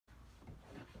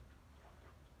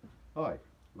Hi,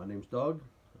 my name's Doug.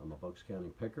 I'm a Bucks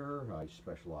County picker. I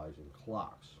specialize in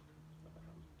clocks.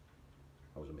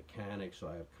 I was a mechanic, so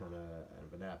I have kind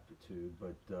of an aptitude,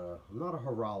 but I'm not a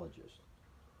horologist.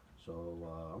 So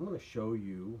I'm going to show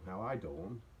you how I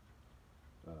do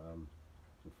them.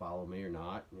 You follow me or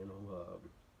not, a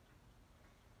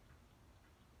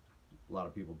lot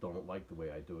of people don't like the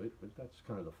way I do it, but that's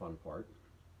kind of the fun part.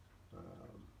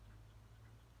 Um,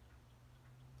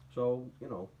 so,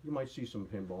 you might see some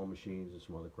pinball machines and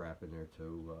some other crap in there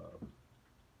too.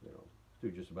 You know,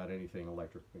 do just about anything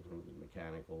electric,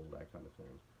 mechanical, that kind of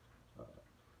thing.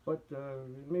 But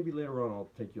maybe later on I'll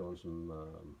take you on some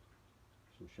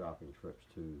shopping trips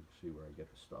to see where I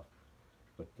get the stuff.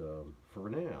 But for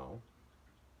now,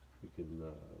 we can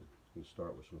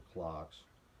start with some clocks.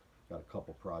 Got a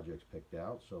couple projects picked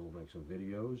out, so we'll make some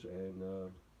videos. And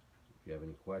if you have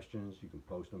any questions, you can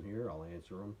post them here. I'll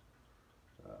answer them.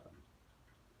 Uh,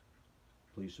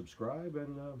 please subscribe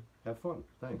and have fun.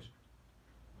 Thanks.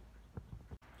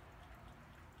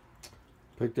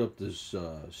 Picked up this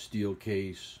steel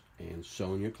case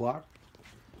Ansonia clock.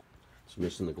 It's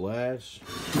missing the glass.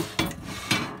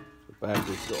 The back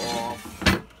is off.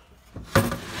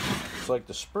 Looks like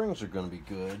the springs are going to be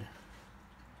good.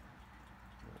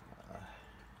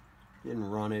 Didn't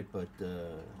run it, but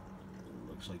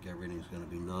looks like everything's going to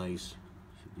be nice.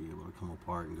 Should be able to come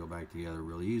apart and go back together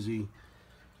real easy.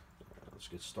 Let's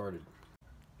get started.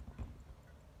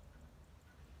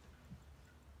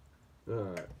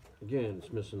 Alright, again,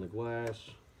 it's missing the glass.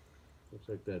 Looks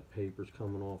like that paper's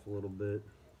coming off a little bit.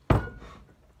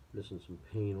 Missing some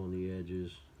paint on the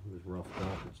edges. It was roughed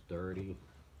up, it's dirty.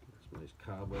 Some nice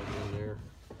cobwebs in there.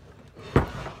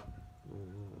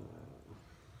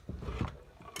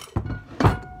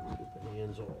 Get the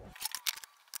hands off.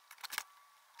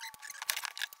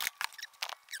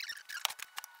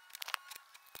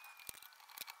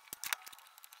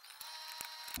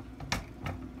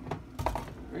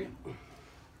 Right.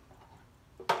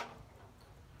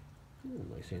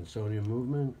 Nice Ansonia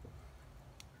movement.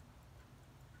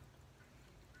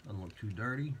 Doesn't look too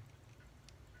dirty.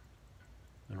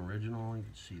 An original, you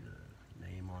can see the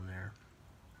name on there.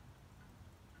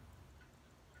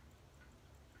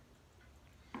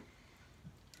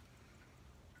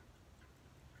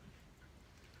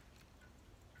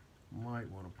 Might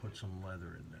want to put some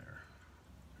leather in there.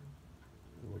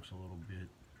 It looks a little bit.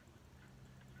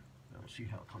 Now we'll see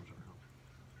how it comes around.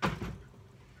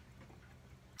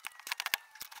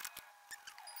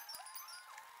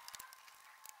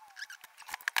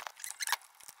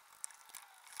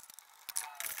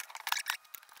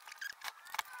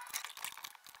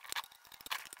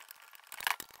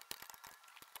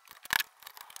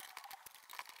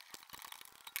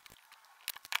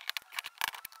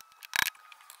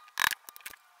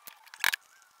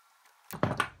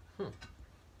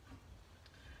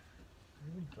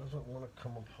 It doesn't want to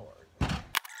come apart.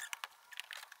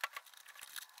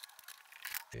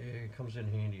 It comes in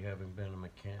handy having been a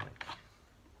mechanic.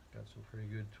 Got some pretty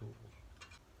good tools.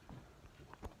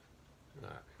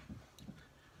 Alright.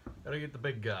 Gotta get the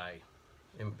big guy.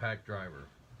 Impact driver.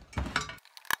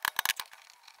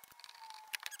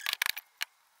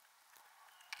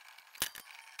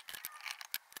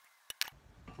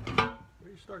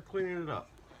 We start cleaning it up.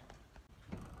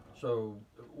 So,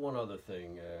 one other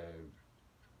thing.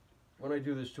 When I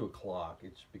do this to a clock,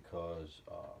 it's because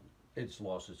it's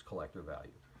lost its collector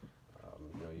value.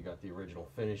 You got the original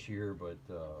finish here, but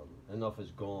enough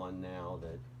is gone now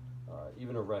that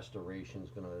even a restoration is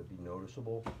going to be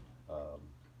noticeable.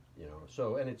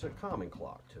 So, and it's a common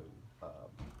clock too.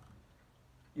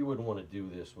 You wouldn't want to do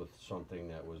this with something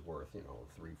that was worth,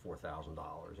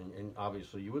 $3,000–4,000, and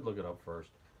obviously you would look it up first.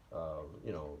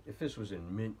 If this was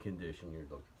in mint condition,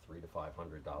 you'd look $300 to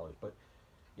 $500, but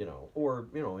or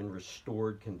in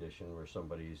restored condition where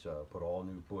somebody's put all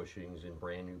new bushings and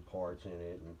brand new parts in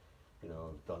it, and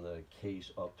done the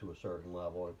case up to a certain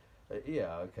level.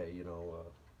 Yeah, okay,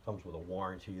 comes with a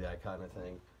warranty, that kind of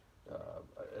thing.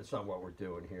 It's not what we're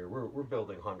doing here. We're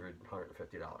building $100,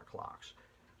 $150 clocks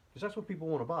because that's what people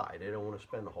want to buy. They don't want to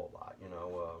spend a whole lot.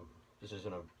 This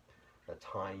isn't a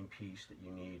timepiece that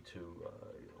you need to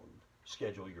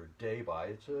schedule your day by.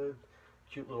 It's a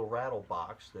cute little rattle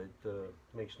box that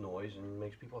makes noise and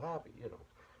makes people happy.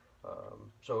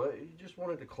 So I just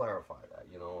wanted to clarify that.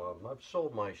 I've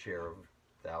sold my share of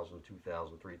 $1,000,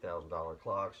 $2,000, $3,000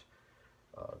 clocks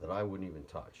that I wouldn't even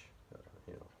touch.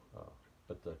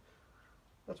 But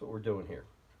that's what we're doing here.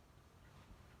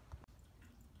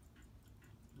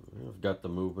 I've got the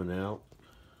movement out.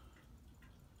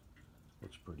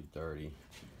 Looks pretty dirty.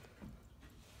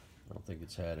 I don't think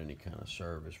it's had any kind of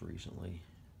service recently.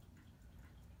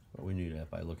 But we knew that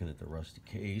by looking at the rusty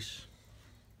case.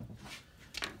 You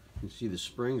can see the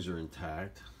springs are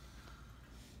intact.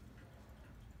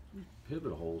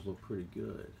 Pivot holes look pretty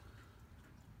good.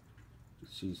 You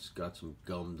see it's got some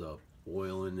gummed up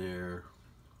oil in there.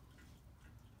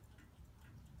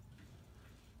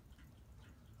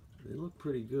 They look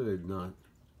pretty good, not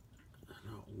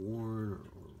worn or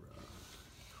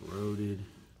corroded.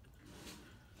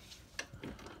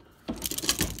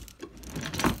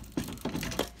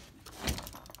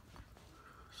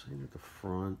 Same at the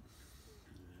front.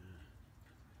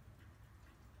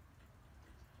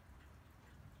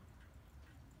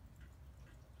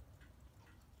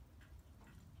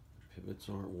 Pivots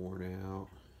aren't worn out.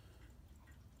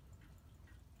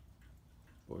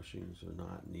 Bushings are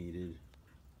not needed.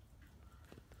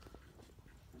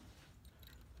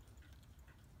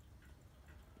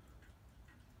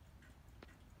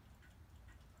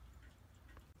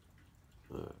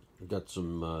 I've got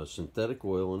some synthetic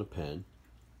oil in a pen.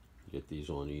 You get these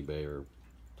on eBay or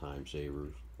Time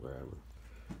Savers, wherever.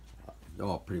 They're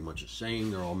all pretty much the same.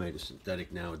 They're all made of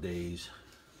synthetic nowadays.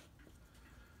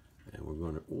 And we're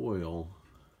going to oil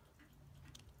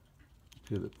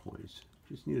pivot points.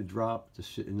 Just need a drop to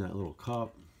sit in that little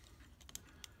cup.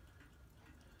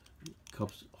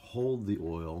 Cups hold the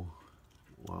oil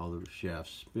while the shaft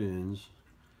spins.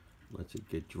 Lets it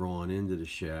get drawn into the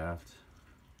shaft.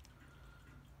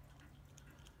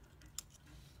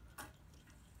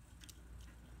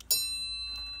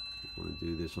 You want to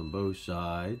do this on both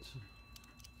sides.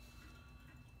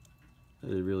 It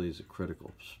really is a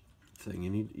critical thing.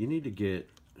 You need to get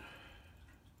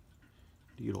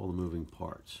all the moving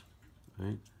parts,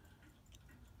 right?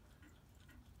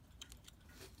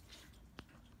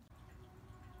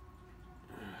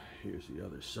 Here's the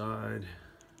other side.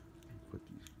 Put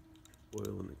the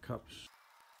oil in the cups.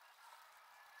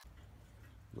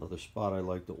 Another spot I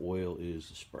like to oil is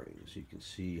the springs. You can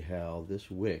see how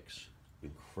this wicks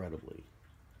incredibly.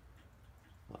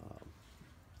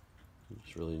 You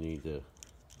just really need to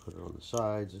put it on the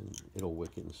sides and it'll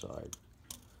wick inside.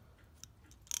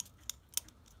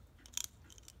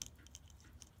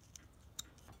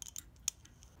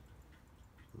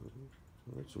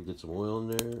 Alright, so we get some oil in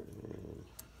there and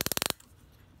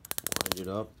wind it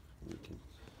up. You can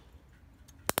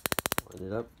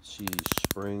wind it up, see these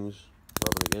springs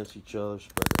rubbing against each other,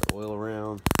 spread that oil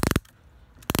around.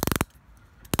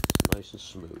 It's nice and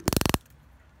smooth.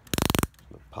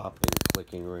 No popping,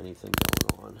 clicking, or anything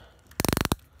going on.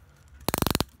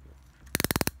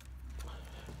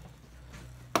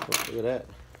 Oh, look at that.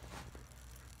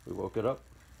 We woke it up.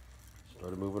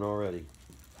 Started moving already.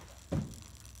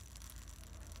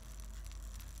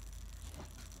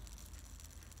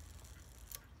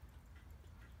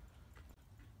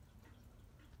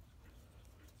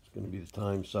 It's going to be the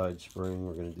time side spring.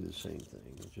 We're going to do the same thing.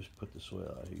 We'll just put this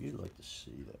oil out here. You'd like to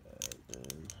see that.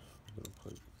 And I'm going to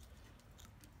put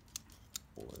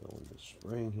oil in the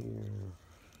spring here.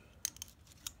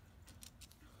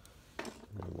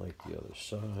 And like the other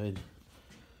side,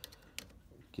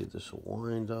 give this a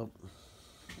wind up.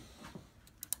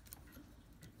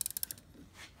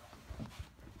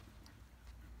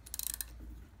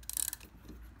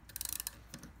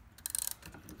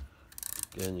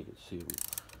 Again, you can see them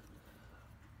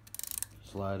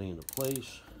sliding into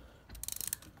place.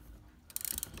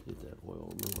 Get that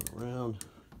oil moving around.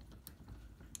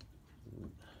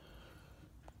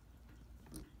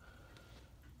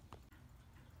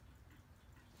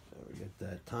 Get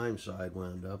that time side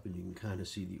wound up, and you can kind of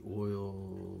see the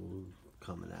oil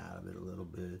coming out of it a little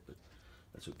bit, but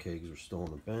that's okay because we're still on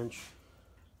the bench.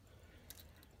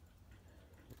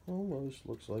 Almost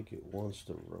looks like it wants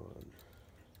to run.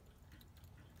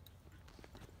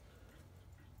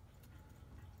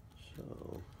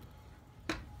 So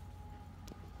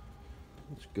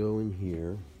let's go in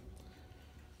here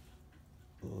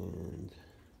and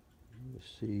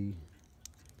see,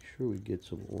 make sure we get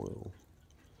some oil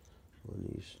on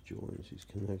these joints, these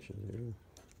connections here.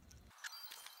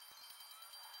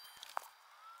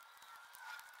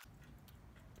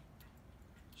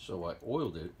 So I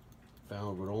oiled it,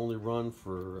 found it would only run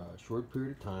for a short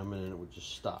period of time and then it would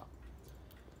just stop.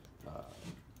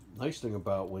 Nice thing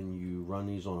about when you run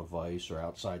these on a vise or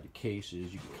outside the case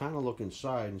is you can kind of look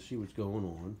inside and see what's going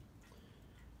on.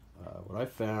 What I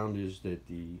found is that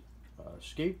the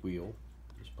escape wheel,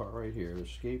 this part right here, the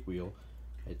escape wheel,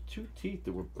 had two teeth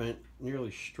that were bent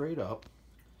nearly straight up,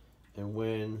 and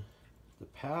when the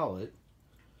pallet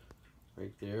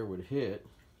right there would hit,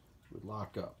 it would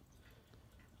lock up.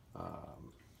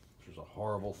 Which was a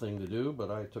horrible thing to do, but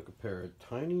I took a pair of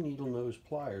tiny needle nose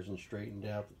pliers and straightened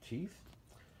out the teeth,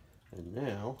 and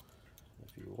now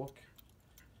If you look,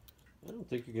 I don't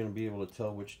think you're going to be able to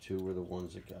tell which two were the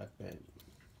ones that got bent.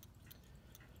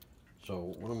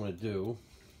 So what I'm going to do,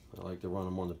 I like to run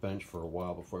them on the bench for a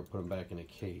while before I put them back in a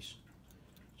case.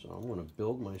 So I'm going to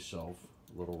build myself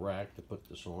a little rack to put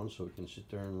this on so it can sit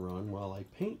there and run while I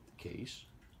paint the case,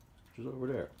 which is over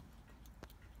there.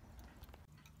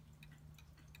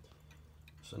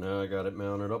 So now I got it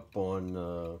mounted up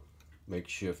on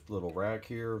makeshift little rack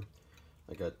here.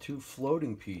 I got two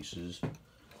floating pieces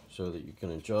so that you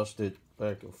can adjust it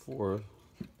back and forth.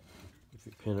 If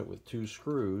you pin it with two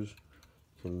screws,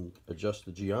 you can adjust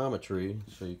the geometry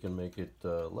so you can make it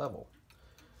level.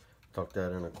 Tuck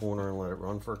that in a corner and let it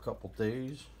run for a couple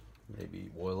days. Maybe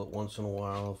oil it once in a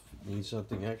while if you need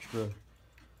something extra.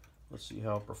 Let's see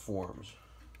how it performs.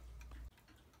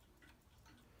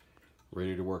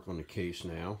 Ready to work on the case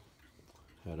now.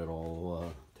 Had it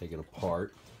all taken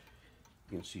apart.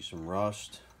 You can see some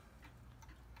rust,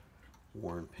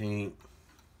 worn paint,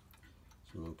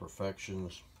 some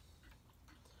imperfections.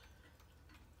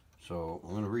 So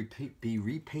I'm going to be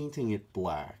repainting it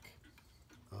black.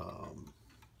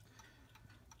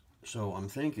 So I'm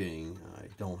thinking I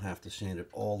don't have to sand it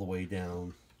all the way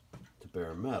down to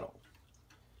bare metal.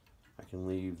 I can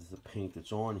leave the paint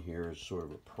that's on here as sort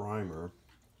of a primer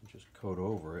and just coat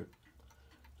over it.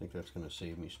 I think that's going to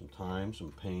save me some time,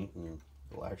 some paint, and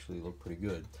it'll actually look pretty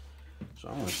good. So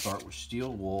I'm going to start with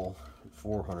steel wool and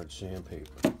 400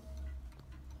 sandpaper.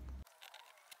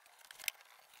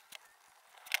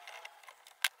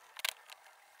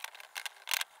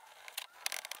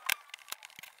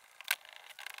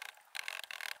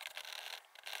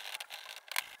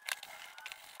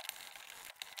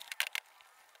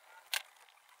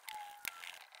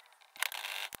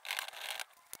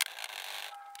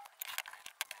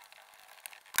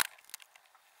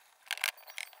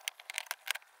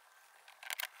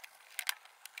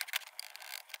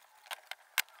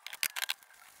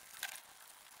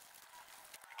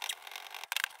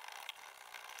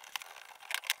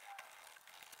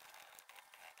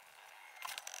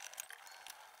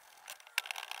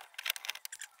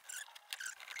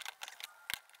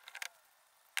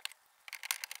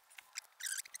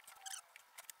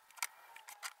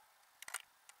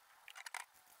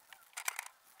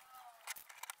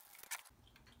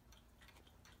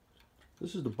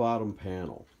 This is the bottom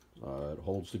panel. It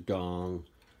holds the gong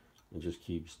and just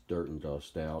keeps dirt and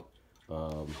dust out.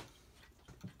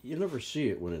 You never see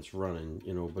it when it's running,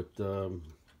 you know, but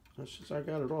since I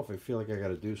got it off, I feel like I got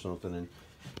to do something. And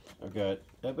I've got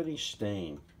ebony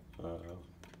stain. I'm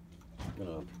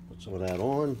gonna put some of that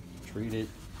on, treat it.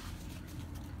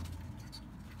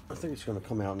 I think it's gonna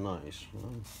come out nice.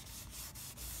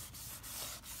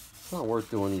 It's not worth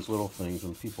doing these little things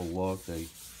when people look. They,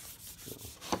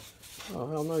 oh,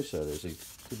 how nice that is. They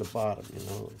do the bottom, you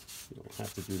know. You don't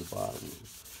have to do the bottom.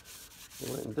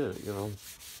 They went and did it, you know.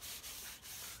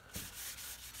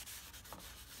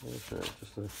 Okay,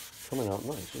 just coming out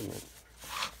nice, isn't it?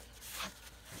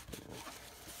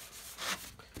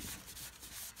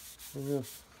 Yeah.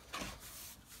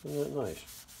 Isn't that nice?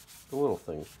 The little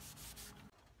things.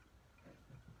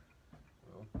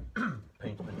 Well,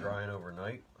 paint's been drying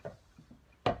overnight.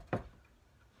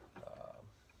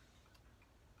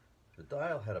 The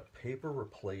dial had a paper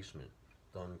replacement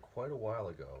done quite a while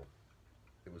ago.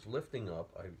 It was lifting up.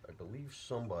 I believe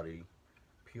somebody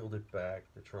peeled it back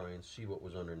to try and see what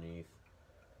was underneath.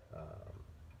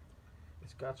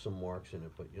 It's got some marks in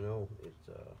it, but you know,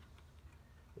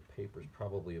 the paper's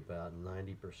probably about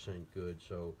 90% good.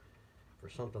 So for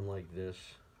something like this,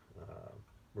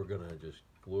 we're gonna just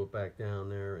glue it back down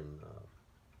there and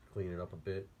clean it up a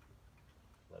bit,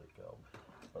 let it go.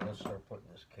 But let's start putting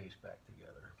this case back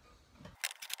together.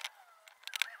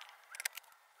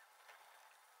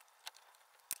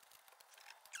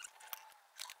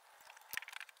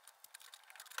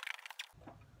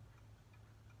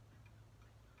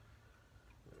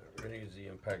 We're going to use the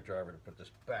impact driver to put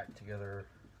this back together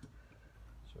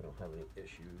so we don't have any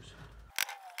issues.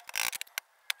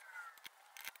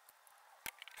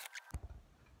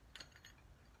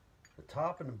 The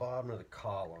top and the bottom of the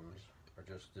columns are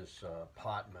just this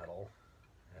pot metal.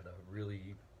 Had a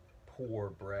really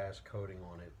poor brass coating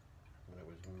on it when it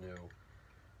was new.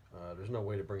 There's no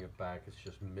way to bring it back, it's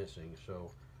just missing.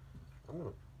 So I'm going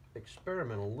to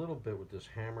experiment a little bit with this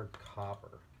hammered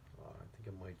copper. I think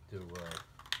it might do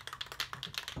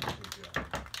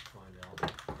find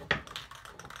out.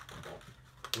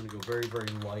 I'm going to go very, very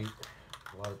light.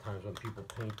 A lot of times when people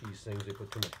paint these things, they put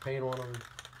too much paint on them,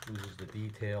 loses the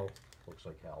detail, looks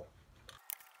like hell.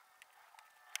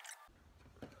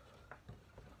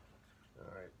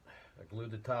 Alright, I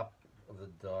glued the top of the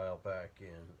dial back in,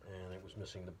 and it was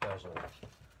missing the bezel.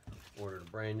 Ordered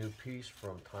a brand new piece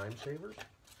from Time Savers,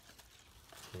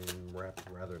 and wrapped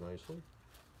rather nicely.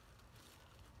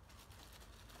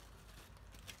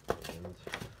 And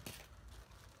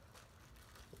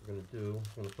what we're going to do,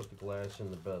 I'm going to put the glass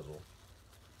in the bezel.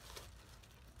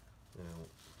 Now,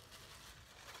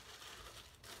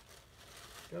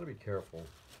 got to be careful.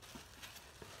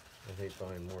 I hate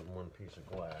buying more than one piece of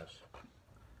glass.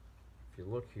 If you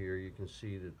look here, you can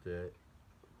see that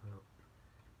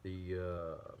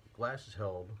the glass is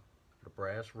held with a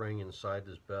brass ring inside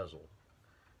this bezel,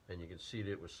 and you can see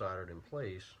that it was soldered in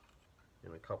place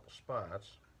in a couple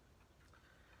spots.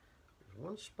 There's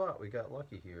one spot we got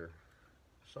lucky here.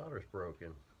 Solder's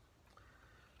broken.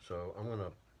 So I'm going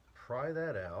to pry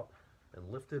that out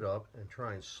and lift it up and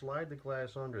try and slide the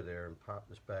glass under there and pop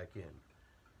this back in.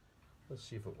 Let's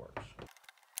see if it works.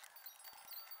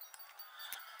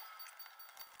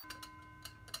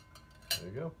 There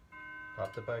you go.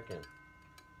 Popped it back in.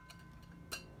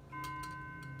 I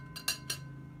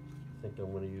think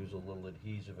I'm going to use a little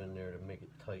adhesive in there to make it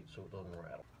tight so it doesn't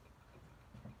rattle.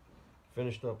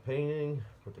 Finished up painting,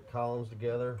 put the columns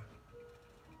together.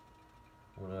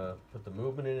 I'm going to put the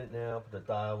movement in it now, put the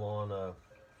dial on.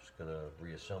 Just going to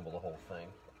reassemble the whole thing.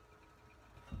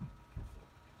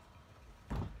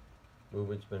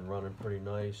 Movement's been running pretty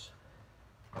nice.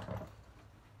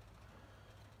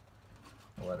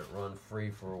 Let it run free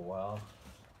for a while.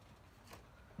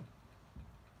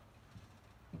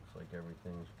 Looks like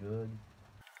everything's good.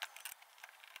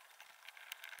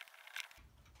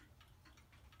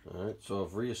 Alright, so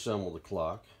I've reassembled the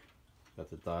clock. Got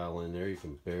the dial in there. You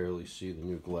can barely see the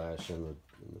new glass in the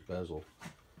bezel.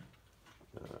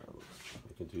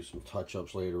 You can do some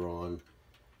touch-ups later on.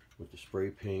 With the spray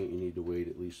paint, you need to wait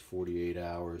at least 48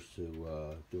 hours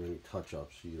to do any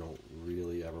touch-ups. You don't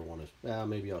really ever want to...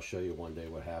 maybe I'll show you one day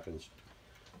what happens.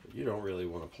 But you don't really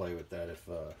want to play with that if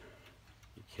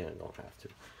you don't have to.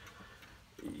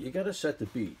 You got to set the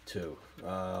beat, too.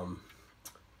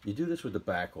 You do this with the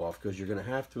back off because you're going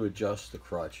to have to adjust the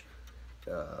crutch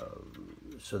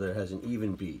so that it has an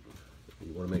even beat.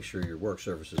 You want to make sure your work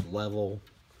surface is level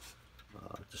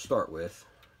to start with.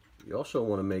 You also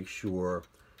want to make sure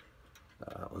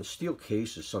on steel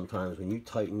cases, sometimes when you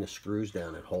tighten the screws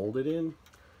down and hold it in,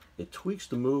 it tweaks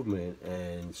the movement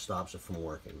and stops it from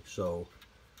working. So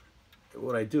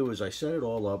what I do is I set it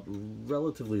all up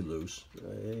relatively loose,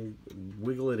 I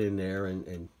wiggle it in there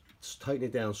and tighten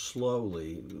it down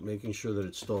slowly, making sure that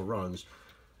it still runs.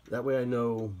 That way I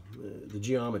know the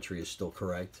geometry is still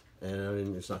correct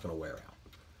and it's not going to wear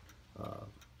out.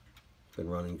 Been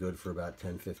running good for about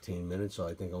 10-15 minutes, so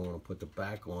I think I'm going to put the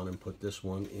back on and put this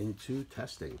one into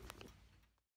testing.